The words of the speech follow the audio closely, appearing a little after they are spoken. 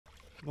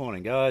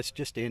Morning guys,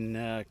 just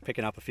in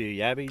picking up a few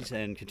yabbies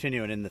and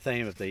continuing in the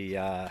theme of the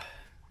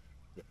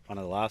one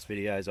of the last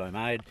videos I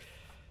made.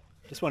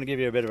 Just want to give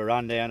you a bit of a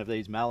rundown of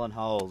these melon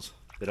holes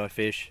that I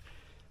fish.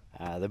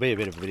 There'll be a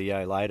bit of a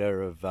video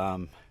later of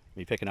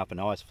me picking up a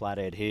nice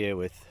flathead here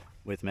with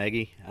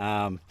Maggie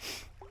on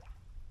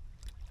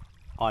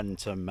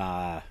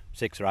some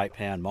 6 or 8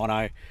 pound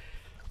mono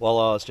while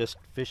I was just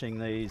fishing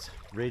these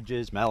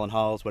ridges, melon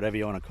holes, whatever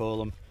you want to call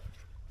them,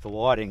 for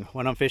whiting.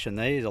 When I'm fishing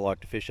these, I like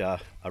to fish a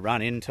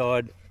run-in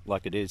tide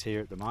like it is here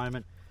at the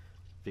moment.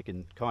 If you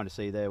can kind of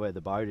see there where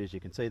the boat is, you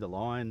can see the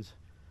lines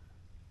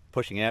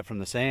pushing out from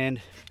the sand.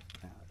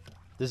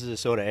 This is a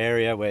sort of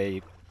area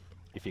where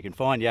if you can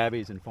find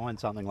yabbies and find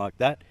something like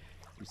that,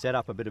 you set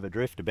up a bit of a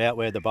drift about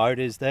where the boat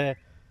is there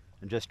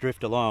and just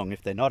drift along.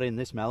 If they're not in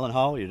this melon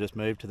hole, you just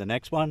move to the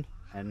next one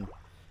and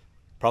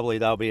probably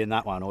they'll be in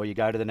that one, or you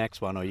go to the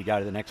next one, or you go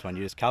to the next one.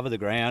 You just cover the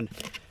ground.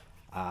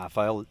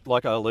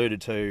 Like I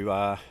alluded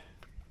to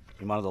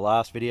in one of the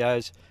last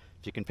videos,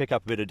 if you can pick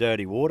up a bit of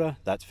dirty water,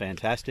 that's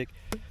fantastic.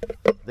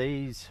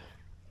 These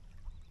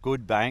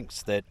good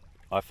banks that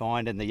I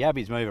find, and the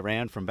yabbies move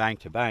around from bank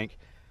to bank,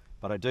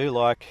 but I do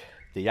like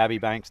the yabby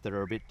banks that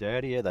are a bit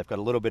dirtier. They've got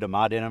a little bit of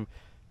mud in them,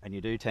 and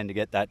you do tend to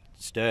get that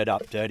stirred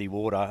up dirty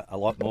water a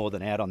lot more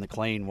than out on the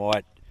clean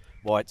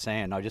white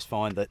sand. I just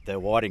find that the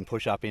whiting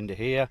push up into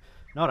here.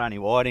 Not only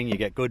whiting, you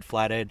get good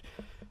flathead.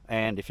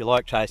 And if you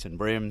like chasing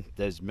brim,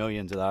 there's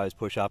millions of those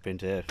push up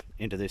into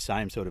this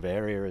same sort of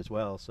area as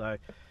well. So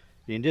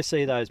you can just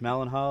see those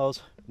melon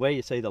holes. Where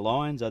you see the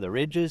lines are the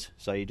ridges,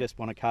 so you just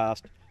want to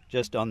cast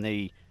just on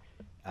the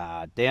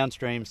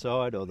downstream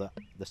side, or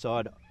the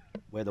side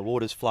where the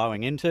water's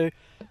flowing into,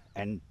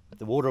 and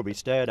the water will be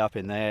stirred up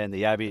in there, and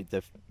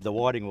the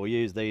whiting will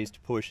use these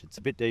to push. It's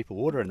a bit deeper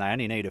water and they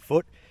only need a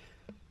foot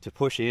to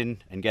push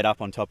in and get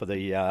up on top of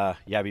the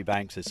yabby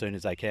banks as soon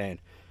as they can.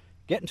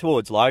 Getting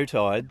towards low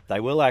tide, they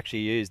will actually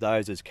use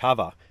those as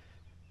cover.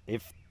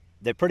 If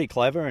they're pretty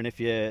clever, and if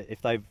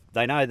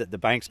they know that the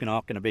bank's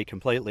not going to be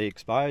completely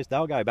exposed,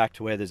 they'll go back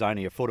to where there's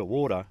only a foot of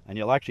water, and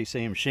you'll actually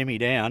see them shimmy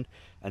down,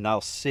 and they'll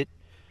sit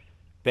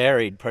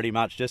buried pretty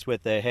much just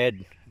with their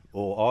head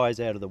or eyes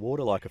out of the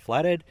water like a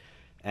flathead,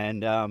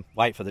 and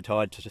wait for the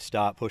tide to just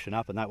start pushing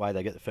up, and that way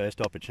they get the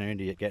first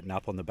opportunity at getting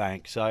up on the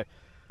bank. So I'm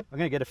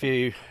going to get a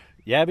few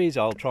yabbies.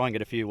 I'll try and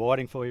get a few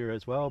whiting for you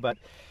as well. But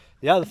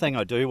the other thing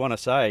I do want to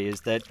say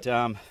is that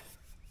 99%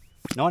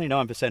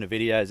 of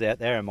videos out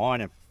there, and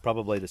mine are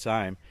probably the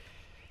same,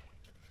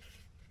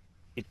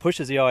 it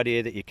pushes the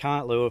idea that you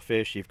can't lure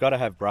fish, you've got to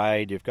have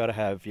braid, you've got to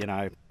have,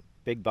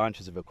 big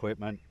bunches of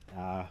equipment.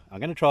 I'm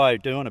going to try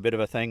doing a bit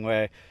of a thing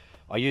where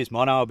I use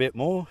mono a bit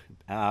more.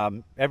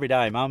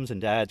 Everyday mums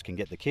and dads can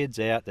get the kids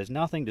out. There's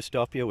nothing to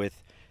stop you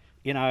with,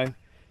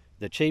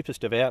 the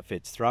cheapest of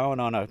outfits,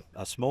 throwing on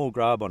a small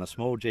grub on a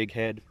small jig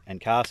head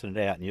and casting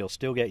it out, and you'll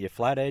still get your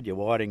flathead, your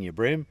whiting, your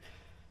brim.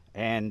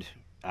 And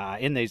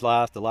in the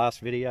last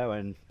video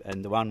and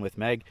the one with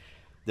Meg,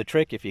 the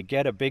trick, if you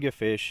get a bigger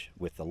fish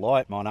with the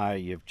light mono,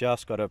 you've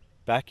just got to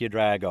back your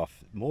drag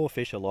off. More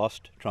fish are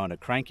lost trying to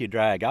crank your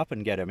drag up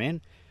and get them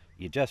in.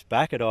 You just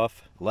back it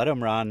off, let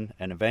them run,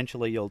 and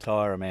eventually you'll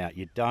tire them out.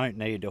 You don't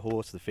need to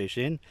horse the fish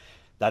in.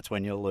 That's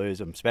when you'll lose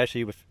them,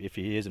 especially if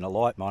you're using a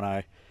light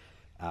mono.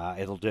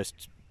 It'll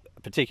just,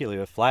 particularly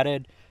with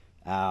flathead,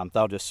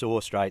 they'll just saw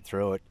straight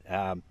through it.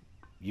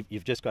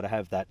 You've just got to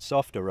have that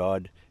softer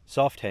rod,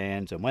 soft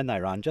hands, and when they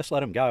run, just let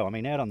them go. I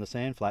mean, out on the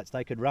sand flats,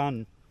 they could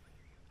run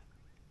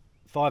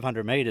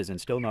 500 metres and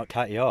still not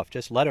cut you off.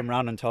 Just let them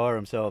run and tire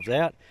themselves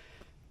out.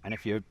 And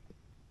if you're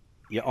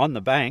on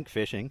the bank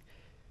fishing,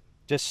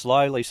 just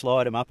slowly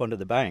slide them up onto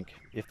the bank.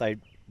 If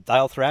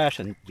they'll thrash,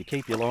 and you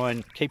keep your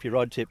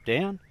rod tip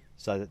down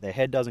so that their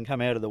head doesn't come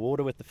out of the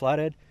water with the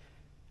flathead,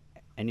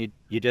 and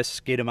you just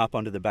skid them up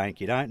onto the bank.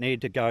 You don't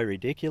need to go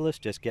ridiculous,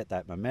 just get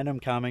that momentum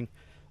coming,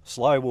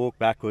 slow walk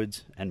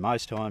backwards, and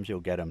most times you'll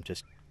get them.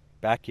 Just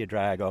back your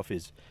drag off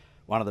is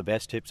one of the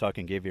best tips I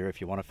can give you if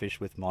you want to fish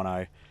with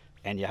mono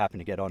and you happen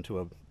to get onto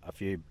a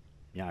few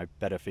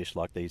better fish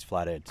like these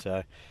flatheads.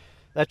 So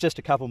that's just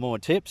a couple more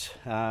tips.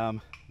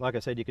 Like I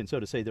said, you can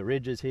sort of see the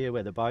ridges here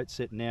where the boat's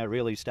sitting now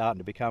really starting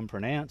to become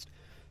pronounced.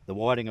 The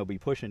whiting will be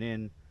pushing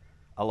in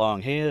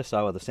along here,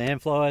 so are the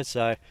sandflies.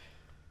 So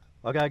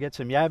I'll go get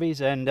some yabbies,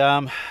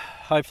 and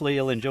hopefully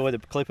you'll enjoy the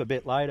clip a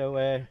bit later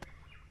where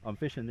I'm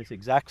fishing this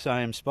exact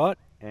same spot,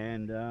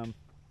 and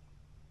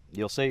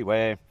you'll see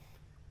where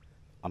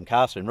I'm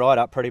casting right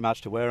up pretty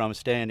much to where I'm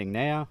standing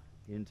now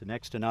into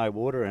next to no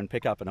water and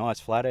pick up a nice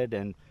flathead,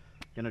 and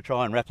going to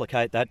try and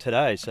replicate that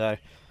today. So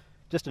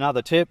just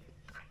another tip,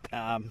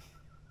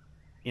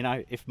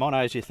 if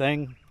mono's your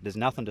thing, there's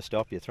nothing to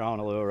stop you throwing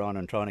a lure on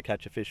and trying to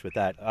catch a fish with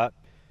that.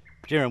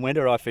 During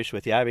winter I fish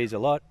with yabbies a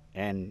lot,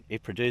 and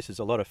it produces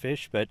a lot of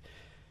fish, but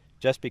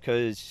just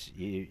because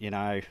you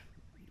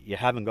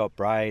haven't got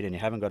braid and you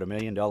haven't got $1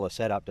 million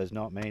setup does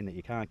not mean that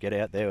you can't get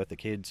out there with the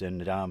kids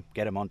and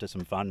get them onto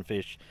some fun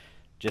fish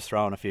just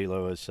throwing a few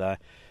lures. So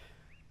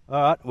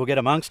alright, we'll get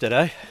amongst it,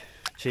 eh?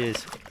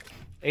 Cheers.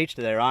 Each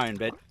to their own,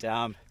 but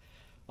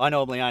I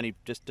normally only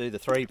just do the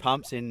 3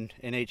 pumps in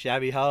each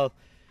yabby hole.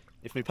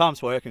 If my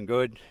pump's working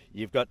good,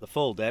 you've got the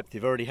full depth,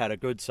 you've already had a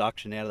good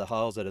suction out of the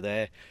holes that are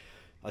there.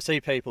 I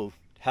see people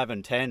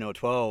having 10 or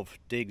 12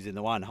 digs in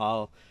the one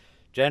hole.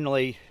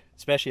 Generally,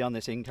 especially on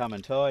this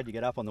incoming tide, you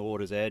get up on the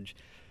water's edge,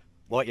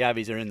 what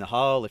yabbies are in the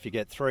hole. If you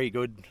get 3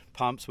 good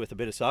pumps with a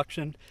bit of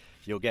suction,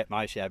 you'll get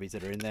most yabbies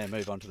that are in there.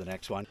 Move on to the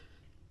next one.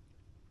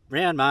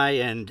 Around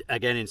May and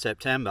again in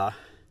September,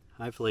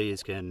 hopefully you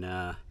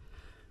can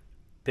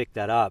pick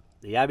that up.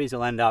 The yabbies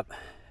will end up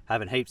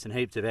having heaps and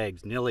heaps of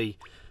eggs. Nearly,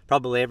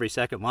 probably every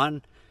second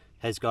one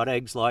has got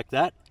eggs like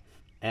that,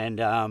 and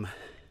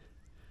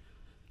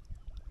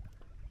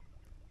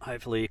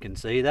hopefully you can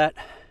see that.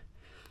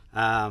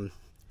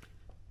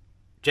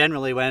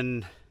 Generally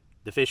when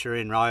the fish are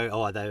in row,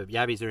 or the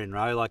yabbies are in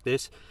row like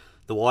this,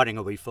 the whiting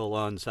will be full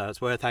on, so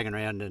it's worth hanging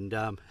around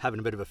and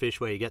having a bit of a fish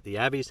where you get the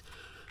yabbies.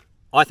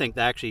 I think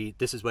they actually,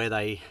 this is where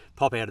they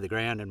pop out of the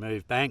ground and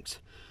move banks.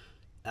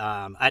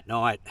 At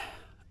night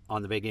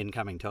on the big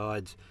incoming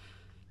tides,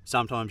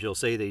 sometimes you'll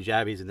see these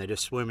yabbies and they're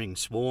just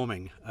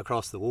swarming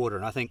across the water,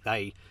 and I think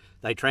they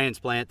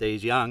transplant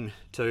these young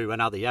to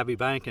another yabby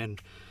bank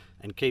and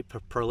keep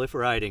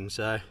proliferating.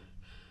 So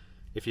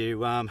if you,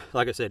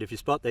 like I said, if you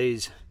spot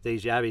these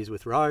yabbies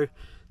with roe,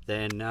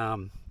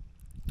 then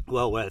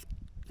well worth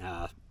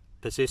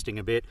persisting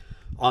a bit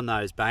on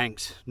those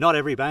banks. Not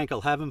every bank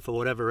will have them for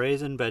whatever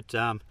reason, but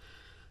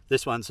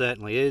this one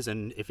certainly is,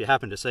 and if you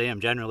happen to see them,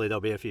 generally there'll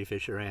be a few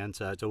fish around,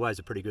 so it's always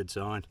a pretty good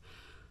sign.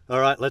 All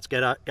right, let's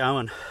get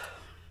going.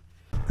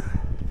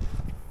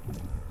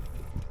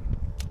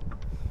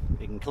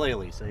 You can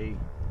clearly see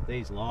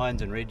these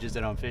lines and ridges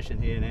that I'm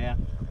fishing here now.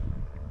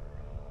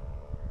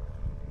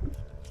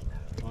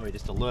 Probably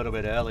just a little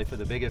bit early for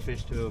the bigger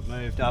fish to have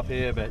moved up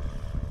here, but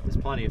there's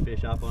plenty of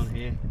fish up on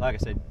here. Like I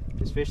said,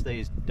 just fish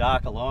these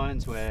darker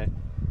lines where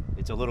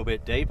it's a little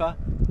bit deeper,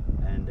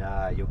 and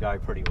you'll go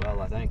pretty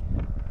well, I think.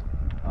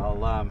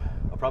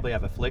 I'll probably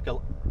have a flick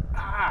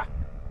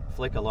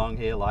along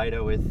here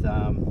later with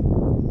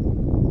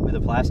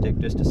a plastic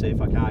just to see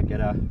if I can't get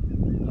a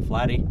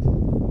flatty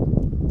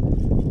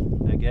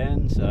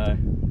again. So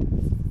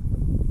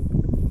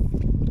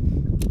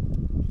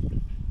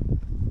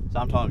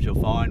sometimes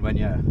you'll find when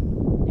you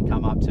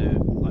come up to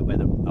like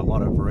where a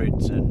lot of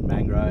roots and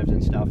mangroves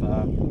and stuff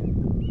are,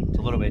 it's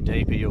a little bit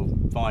deeper, you'll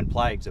find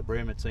plagues of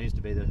bream. It seems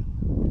to be the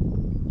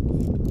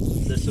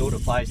sort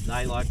of place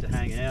they like to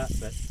hang out,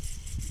 but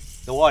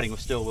the whiting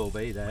still will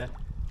be there.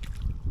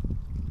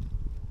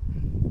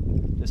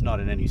 Just not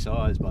in any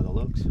size by the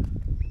looks.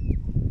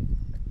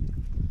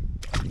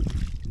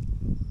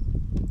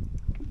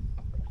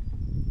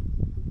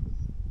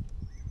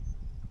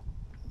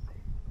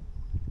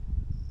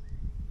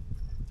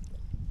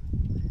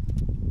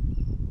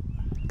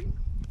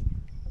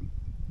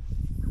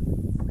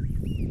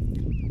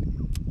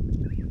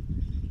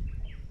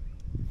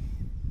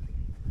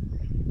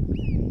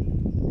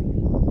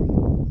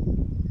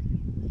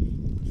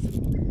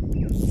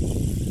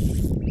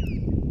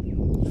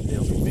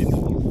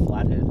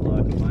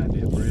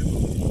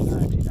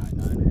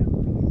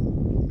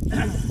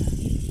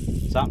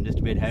 Something just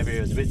a bit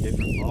heavier, it's a bit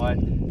different bite.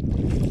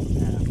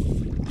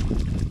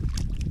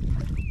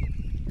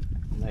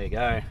 There you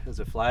go, there's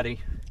a flatty.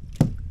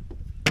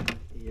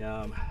 He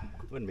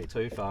wouldn't be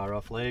too far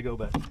off legal,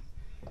 but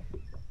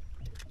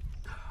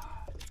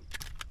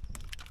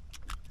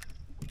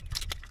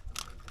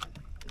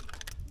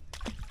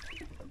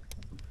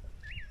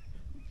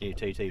new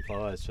TT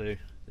pliers too.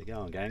 They're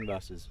going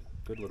gangbusters.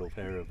 Good little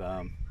pair of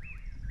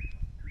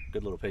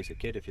good little piece of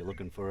kit if you're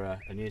looking for a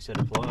new set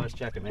of pliers.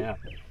 Check them out.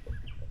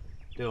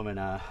 Do them in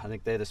I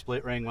think they're the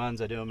split ring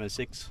ones. I do them in a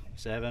 6,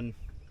 7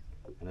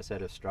 and a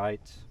set of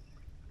straights,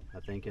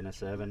 I think in a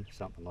 7,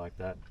 something like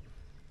that.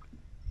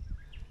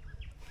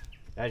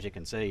 As you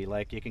can see,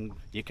 like you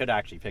could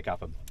actually pick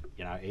up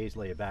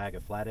easily a bag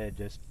of flathead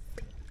just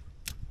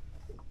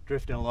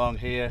drifting along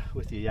here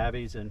with your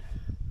yabbies, and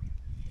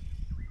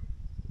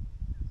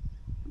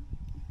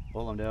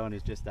all I'm doing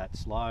is just that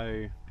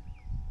slow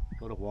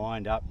little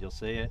wind up. You'll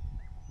see it,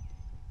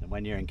 and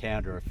when you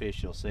encounter a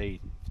fish, you'll see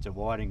if it's a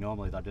whiting,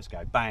 normally they'll just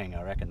go bang.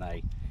 I reckon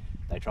they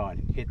try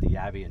and hit the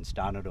yabby and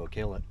stun it or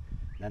kill it,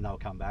 and then they'll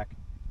come back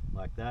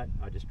like that.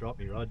 I just drop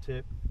my rod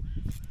tip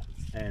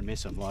and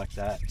miss them like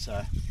that.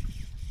 So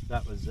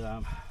that was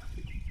a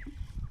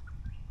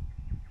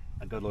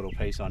good little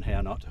piece on how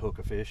not to hook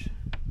a fish.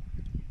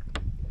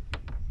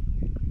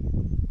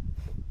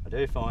 I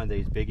do find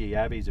these bigger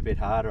yabbies a bit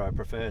harder. I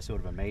prefer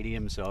sort of a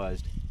medium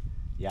sized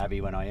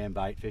yabby when I am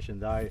bait fishing,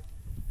 though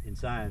in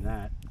saying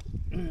that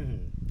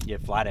your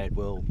flathead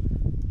will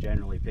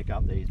generally pick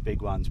up these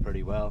big ones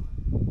pretty well.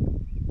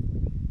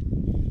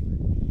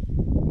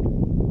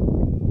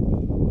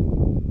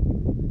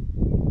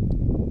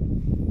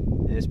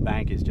 This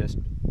bank is just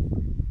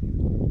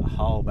a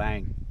whole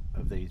bank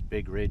of these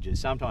big ridges.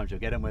 Sometimes you'll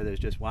get them where there's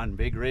just one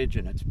big ridge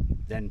and it's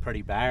then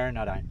pretty barren.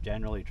 I don't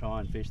generally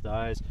try and fish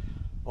those.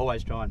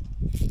 Always try and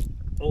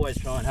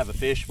have a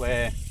fish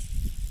where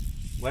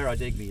I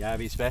dig my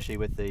yabby, especially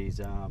with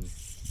these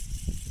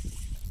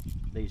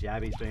these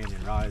yabbies being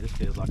in row, this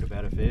feels like a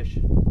better fish,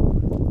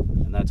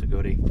 and that's a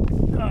goodie.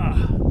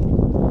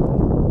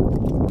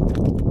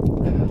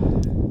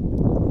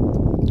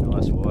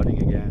 Nice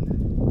whiting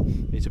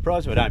again. Be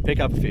surprised if I don't pick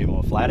up a few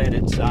more flathead.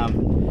 It's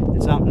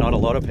something not a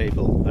lot of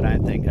people, I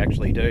don't think,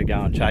 actually do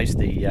go and chase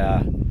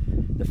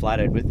the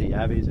flathead with the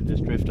yabbies and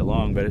just drift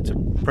along, but it's a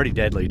pretty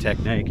deadly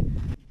technique.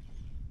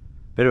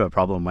 Bit of a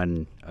problem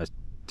when I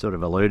sort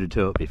of alluded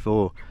to it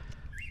before,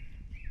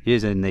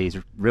 using these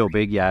real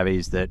big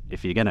yabbies, that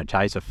if you're going to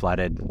chase a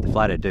flathead, the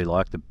flathead do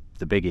like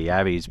the bigger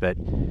yabbies, but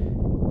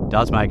it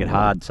does make it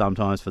hard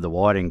sometimes for the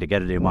whiting to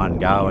get it in one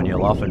go, and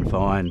you'll often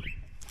find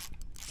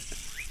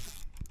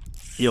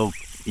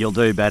you'll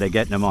do better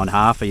getting them on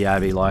half a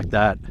yabby like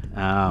that.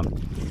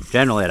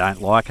 Generally I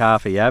don't like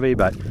half a yabby,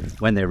 but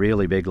when they're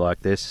really big like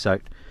this, so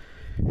it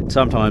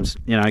sometimes,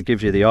 you know,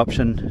 gives you the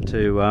option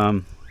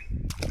to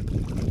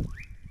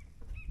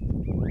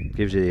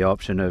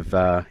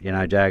you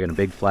know, jagging a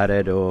big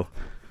flathead or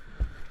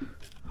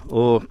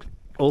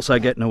also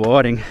getting a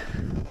whiting.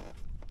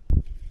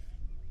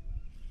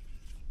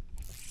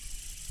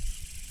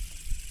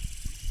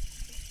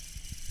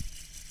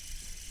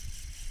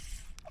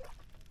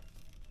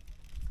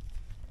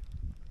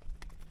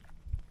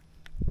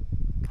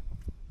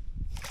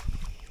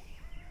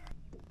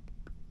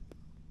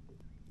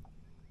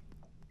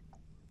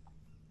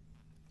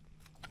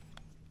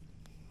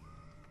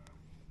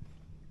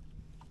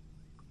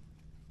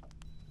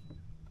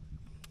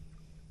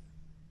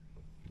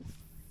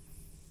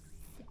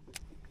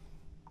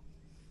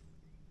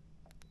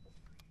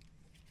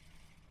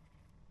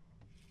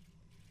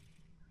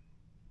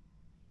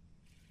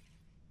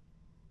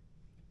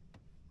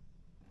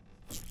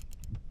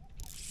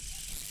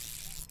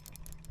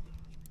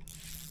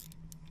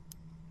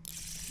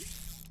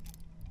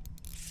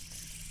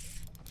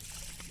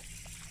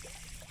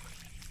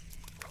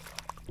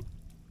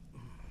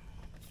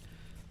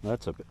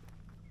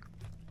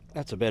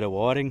 That's a better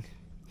whiting.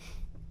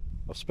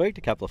 I've spooked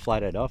a couple of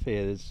flathead off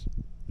here. There's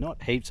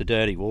not heaps of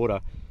dirty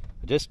water.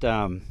 I just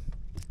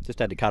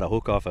had to cut a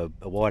hook off a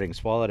whiting,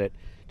 swallowed it.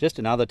 Just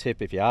another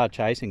tip, if you are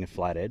chasing a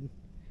flathead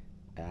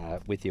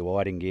with your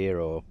whiting gear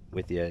or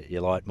with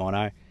your light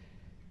mono,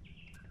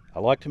 I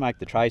like to make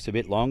the trace a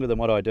bit longer than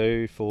what I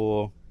do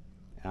for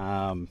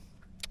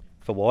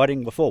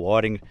whiting. Before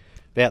whiting,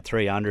 about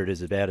 300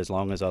 is about as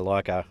long as I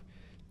like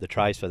the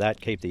trace for that.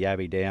 Keep the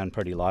yabby down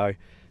pretty low.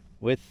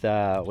 With the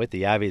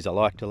yabbies, I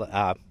like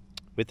to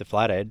with the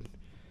flathead,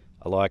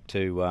 I like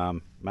to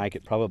make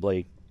it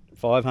probably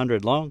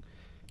 500 long,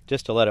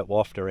 just to let it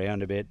waft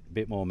around a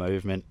bit more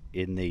movement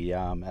in the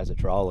as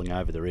it's rolling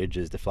over the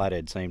ridges. The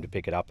flathead seem to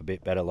pick it up a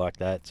bit better like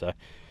that. So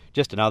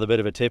just another bit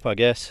of a tip, I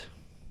guess.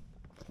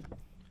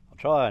 I'll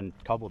try and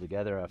cobble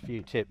together a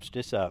few tips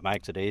just so it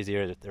makes it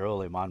easier if they're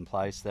all in one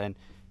place then,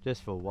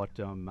 just for what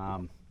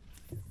I'm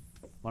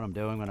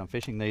doing when I'm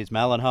fishing these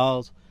melon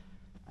holes.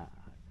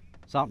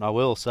 Something I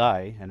will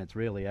say, and it's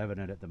really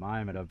evident at the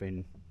moment, I've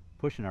been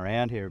pushing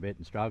around here a bit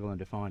and struggling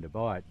to find a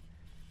bite.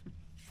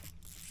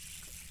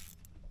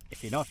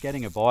 If you're not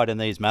getting a bite in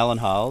these melon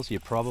holes, you're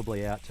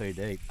probably out too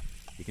deep.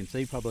 You can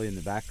see probably in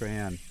the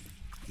background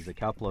there's a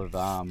couple of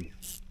I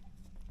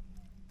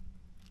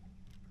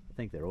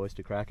think they're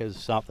oyster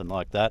crackers, something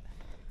like that,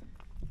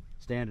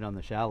 standing on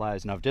the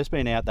shallows, and I've just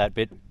been out that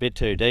bit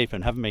too deep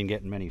and haven't been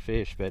getting many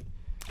fish. But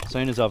as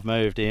soon as I've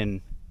moved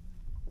in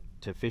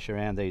to fish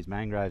around these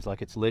mangroves,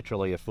 like it's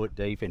literally a foot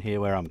deep in here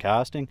where I'm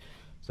casting.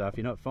 So if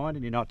you're not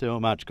finding you're not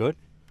doing much good,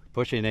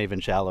 push in even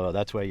shallower.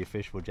 That's where your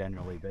fish will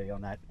generally be,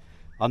 on that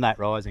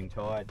rising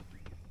tide.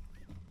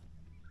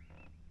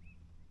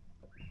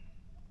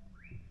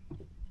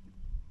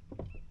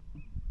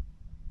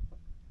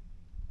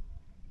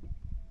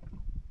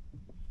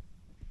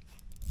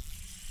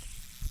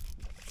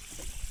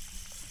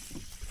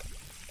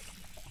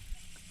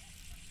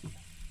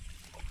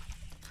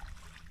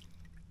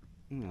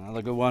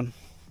 Another good one.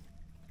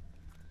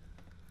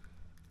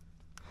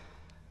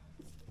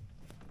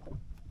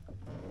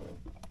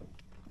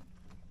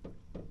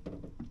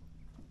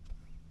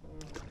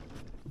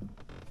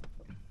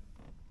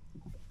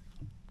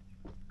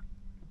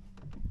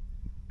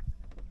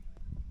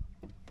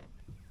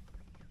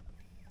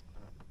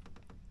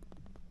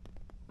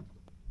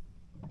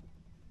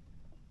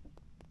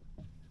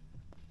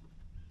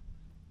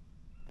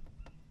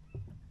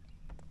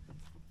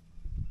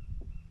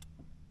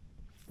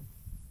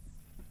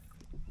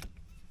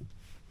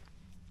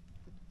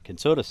 Can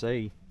sort of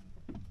see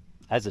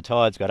as the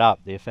tide's got up,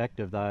 the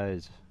effect of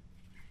those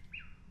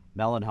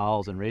melon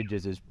holes and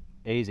ridges is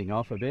easing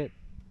off a bit,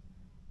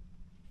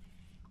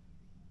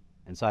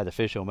 and so the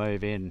fish will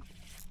move in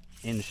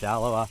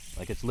shallower.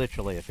 Like it's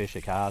literally a fisher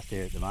cast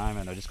here at the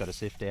moment. I just got to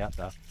sift out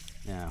the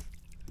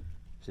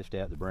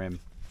brim.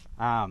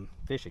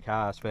 Fisher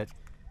cast, but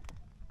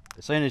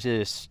as soon as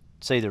you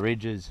see the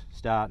ridges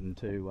starting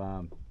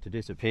to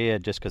disappear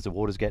just because the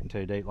water's getting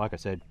too deep, like I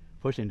said,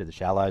 push into the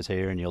shallows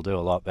here and you'll do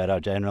a lot better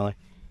generally.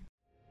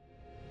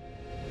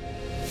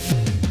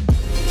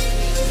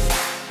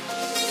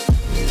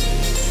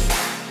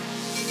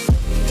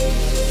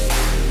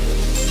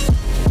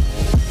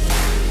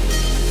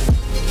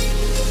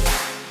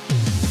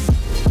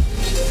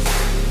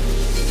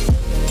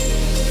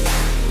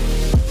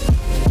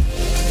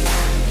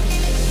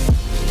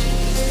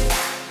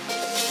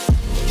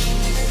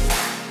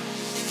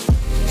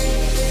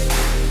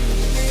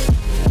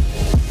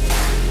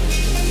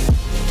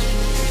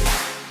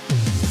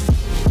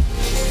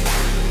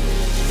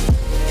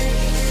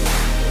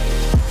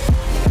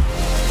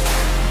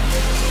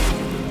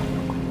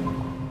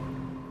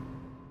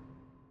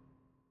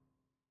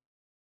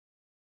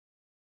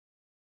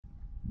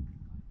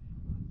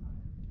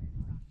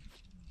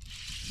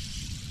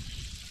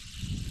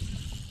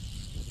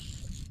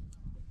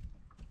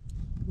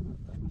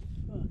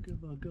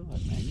 Oh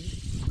God, man.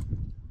 This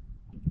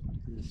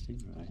is a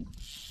stingray.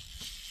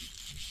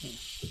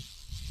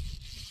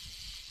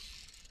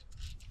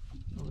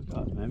 What we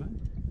got, Memo?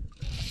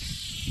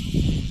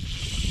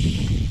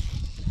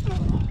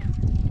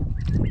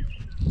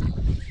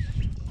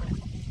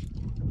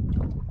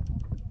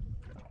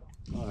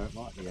 Oh, it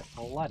might be a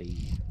floody.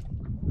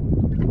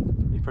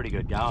 Be pretty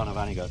good going. I've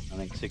only got, I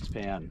think, 6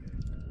 pound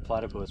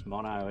Platypus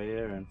mono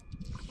here and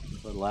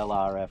a little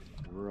LRF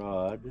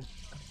rod.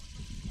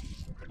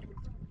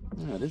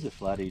 Oh, it is a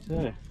floody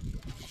too.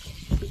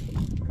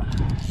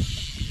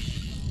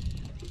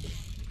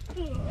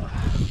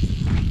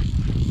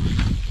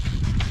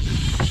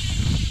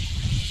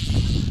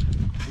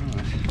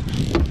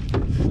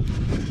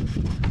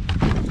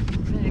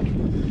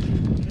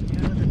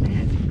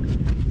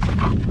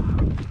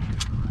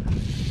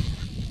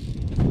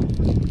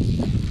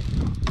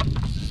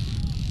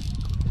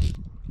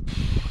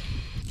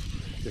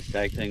 Just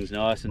take things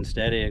nice and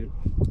steady.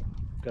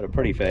 Got a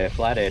pretty fair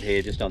flathead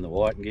here just on the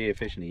white and gear,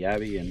 fishing a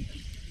yabby and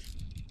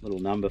little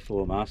number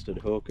 4 mustard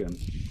hook and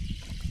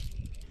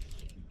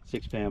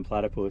 6 pound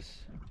Platypus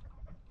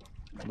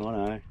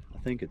mono. I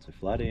think it's a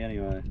flatty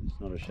anyway,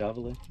 it's not a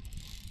shovelly.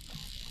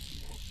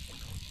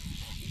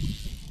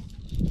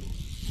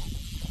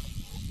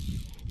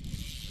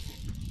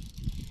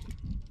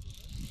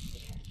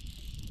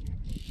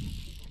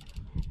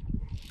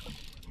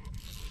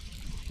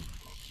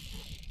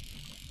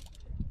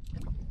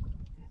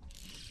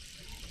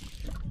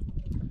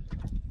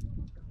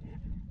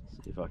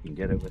 If I can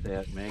get it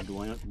without Meg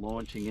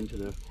launching into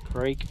the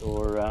creek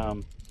or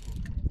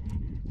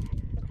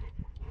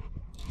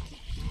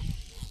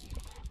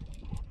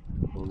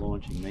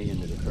launching me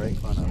into the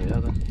creek, one or the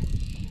other.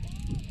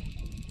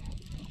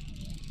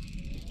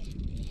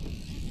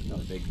 Not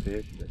a big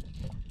fish, but I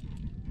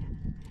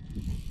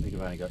think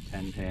I've only got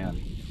 10 pound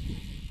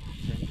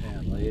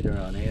leader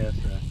on here,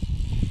 so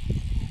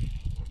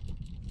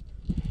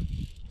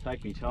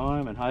take me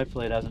time and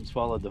hopefully it hasn't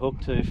swallowed the hook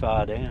too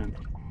far down.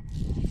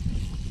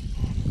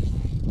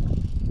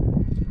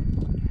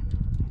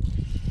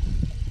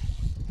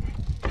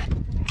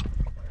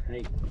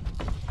 Hey.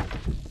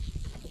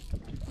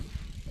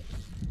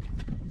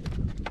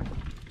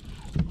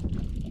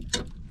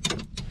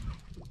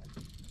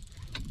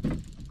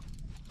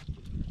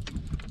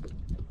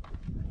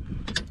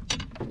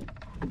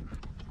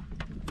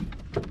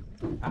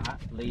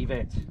 Leave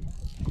it.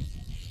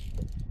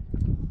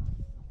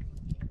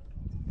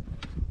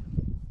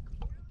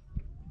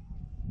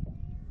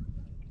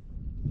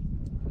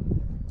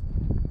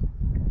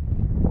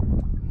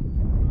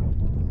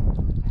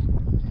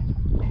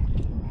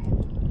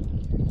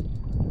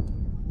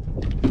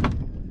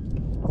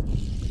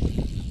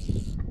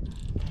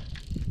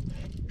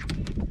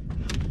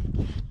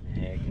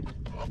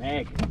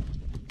 Meg,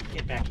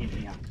 get back in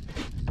here.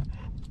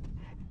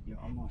 You're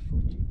on my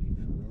foot, you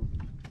big fool.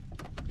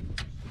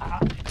 Ah,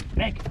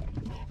 Meg!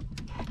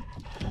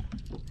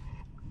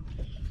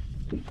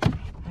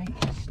 Hey,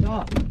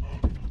 stop!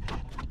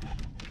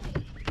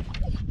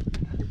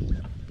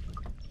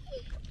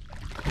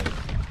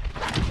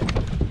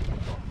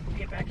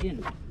 Get back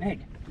in,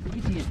 Meg! Get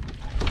in!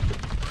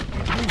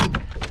 Get in!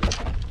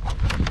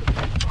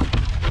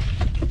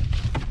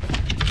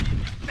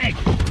 Meg!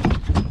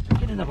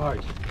 Get in the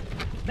boat!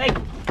 Meg!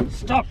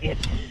 Stop it!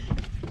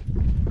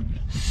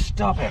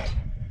 Stop it!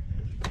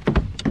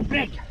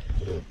 Meg!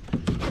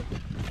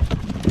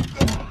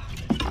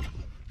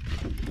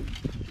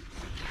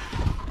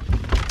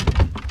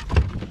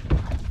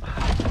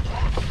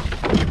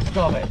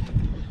 Stop it!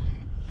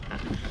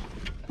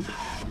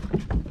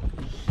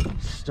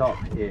 Stop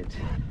it!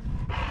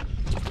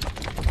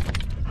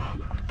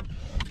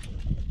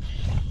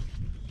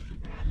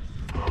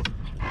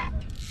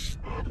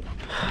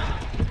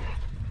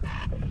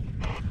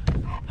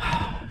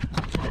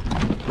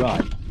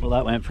 Right, well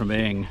that went from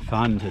being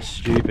fun to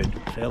stupid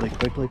fairly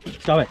quickly.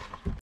 Stop it!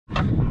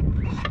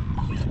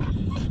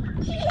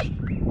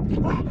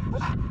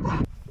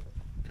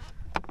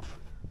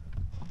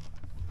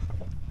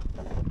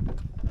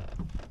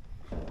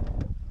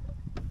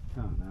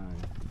 Oh no.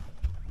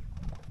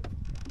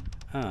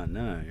 Oh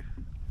no.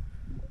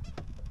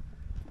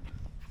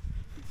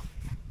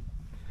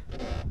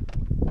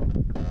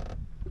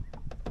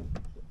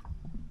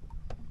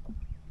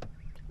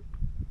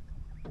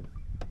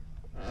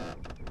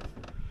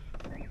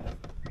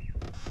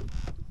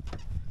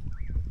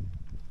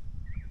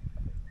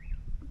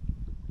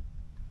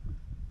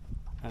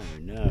 Oh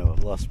no,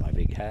 I've lost my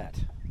big hat.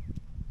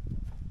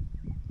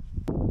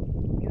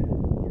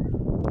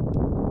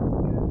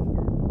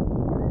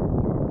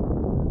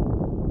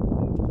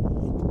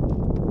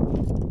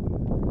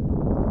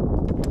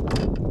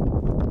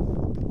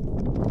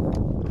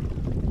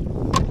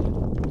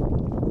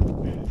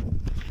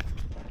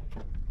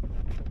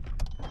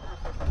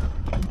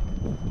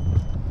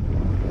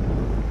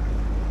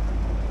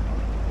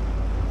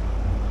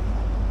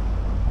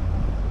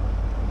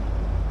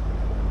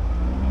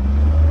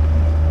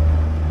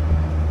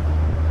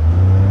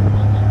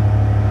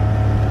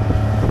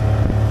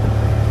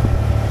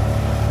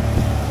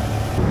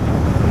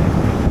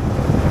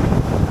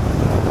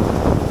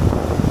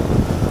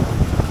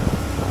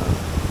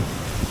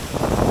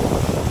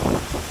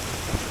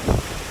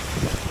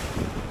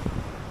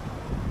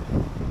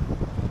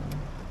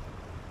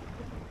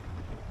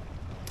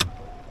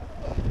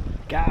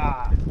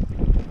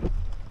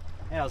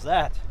 was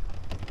that?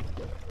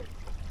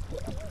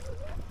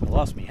 I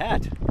lost my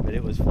hat, but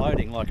it was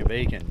floating like a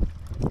beacon.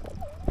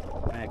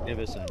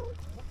 Magnificent.